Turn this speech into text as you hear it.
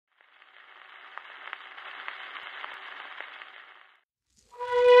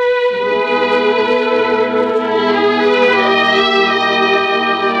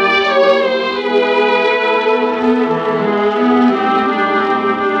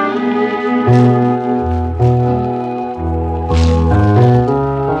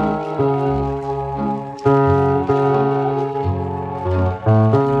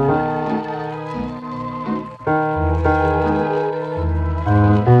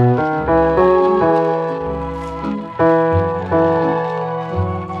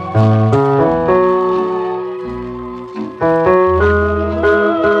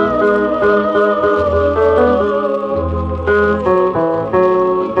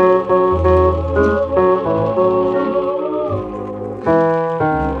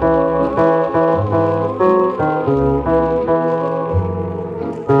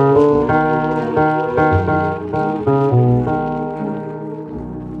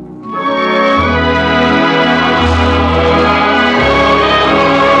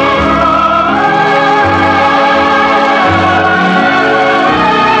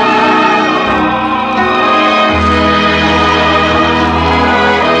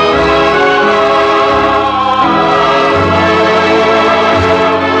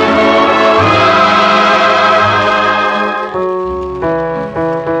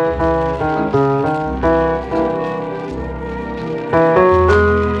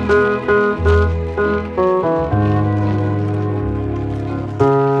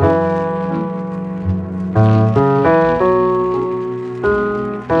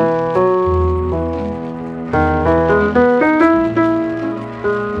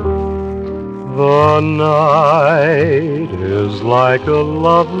The night is like a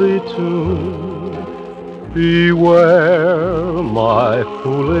lovely tune. Beware, my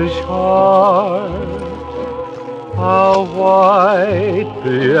foolish heart, how white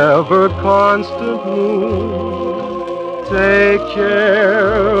the ever-constant moon. Take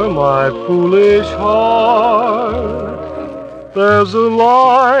care, my foolish heart. There's a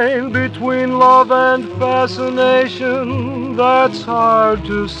line between love and fascination that's hard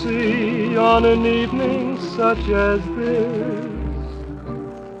to see on an evening such as this.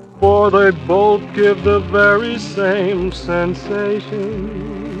 For they both give the very same sensation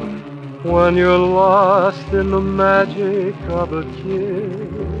when you're lost in the magic of a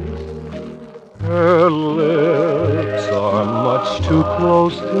kiss. Her lips are much too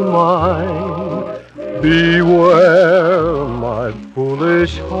close to mine. Beware, my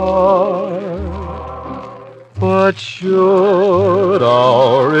foolish heart. But should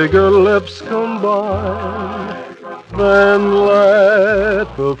our eager lips combine, then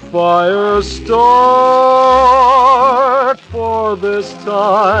let the fire start. For this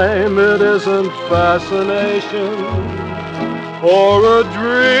time it isn't fascination or a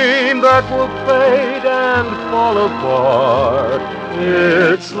dream that will fade and fall apart.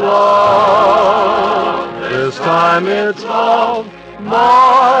 It's love, this time it's love,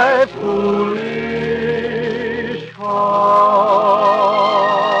 my foolish